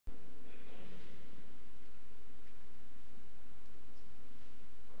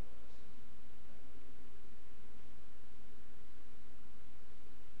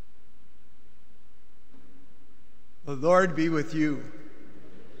The Lord be with you.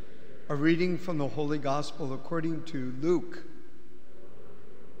 A reading from the Holy Gospel according to Luke.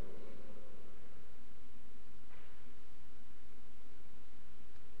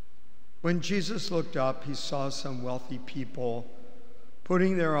 When Jesus looked up, he saw some wealthy people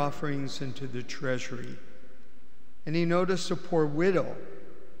putting their offerings into the treasury. And he noticed a poor widow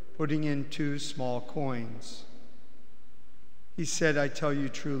putting in 2 small coins. He said, "I tell you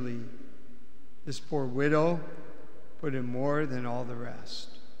truly, this poor widow put in more than all the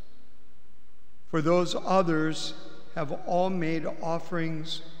rest. For those others have all made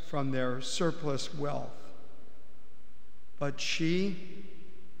offerings from their surplus wealth. But she,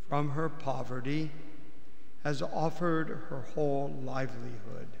 from her poverty, has offered her whole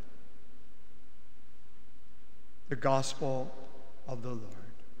livelihood." The Gospel of the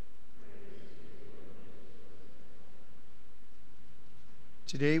Lord.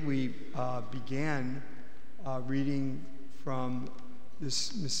 Today we began reading from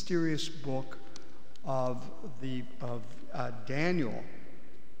this mysterious book of Daniel.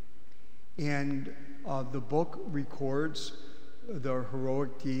 And the book records the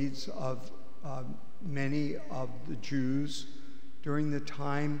heroic deeds of many of the Jews during the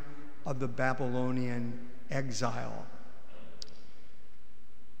time of the Babylonian exile.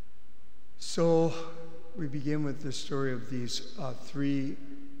 So we begin with the story of these 3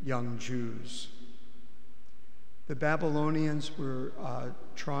 young Jews. The Babylonians were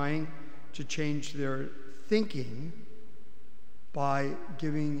trying to change their thinking by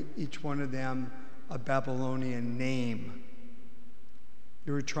giving each one of them a Babylonian name.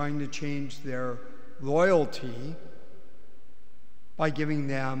 They were trying to change their loyalty by giving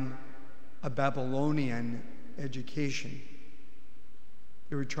them a Babylonian education.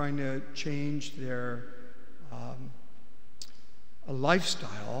 They were trying to change their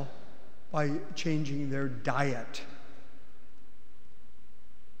lifestyle by changing their diet.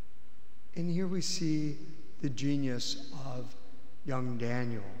 And here we see the genius of young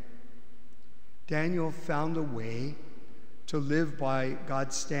Daniel. Daniel found a way to live by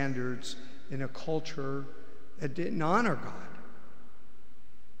God's standards in a culture that didn't honor God.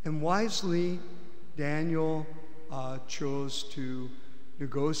 And wisely, Daniel chose to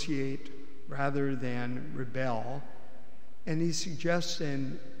negotiate rather than rebel. And he suggests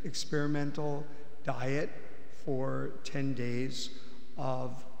an experimental diet for 10 days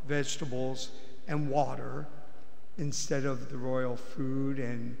of vegetables and water instead of the royal food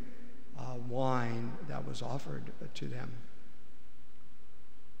and wine that was offered to them.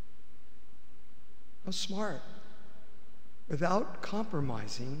 How smart. Without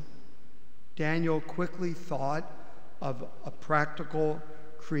compromising, Daniel quickly thought of a practical,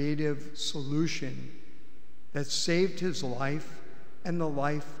 creative solution that saved his life and the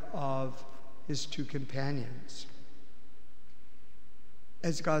life of his 2 companions.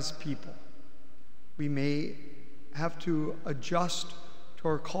 As God's people, we may have to adjust to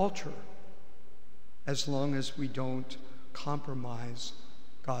our culture as long as we don't compromise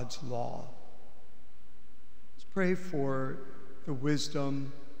God's law. Let's pray for the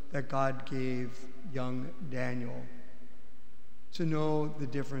wisdom that God gave young Daniel to know the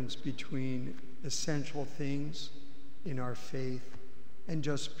difference between essential things in our faith and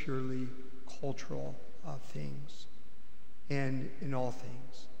just purely cultural things. And in all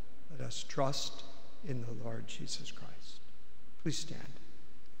things, let us trust in the Lord Jesus Christ. Please stand.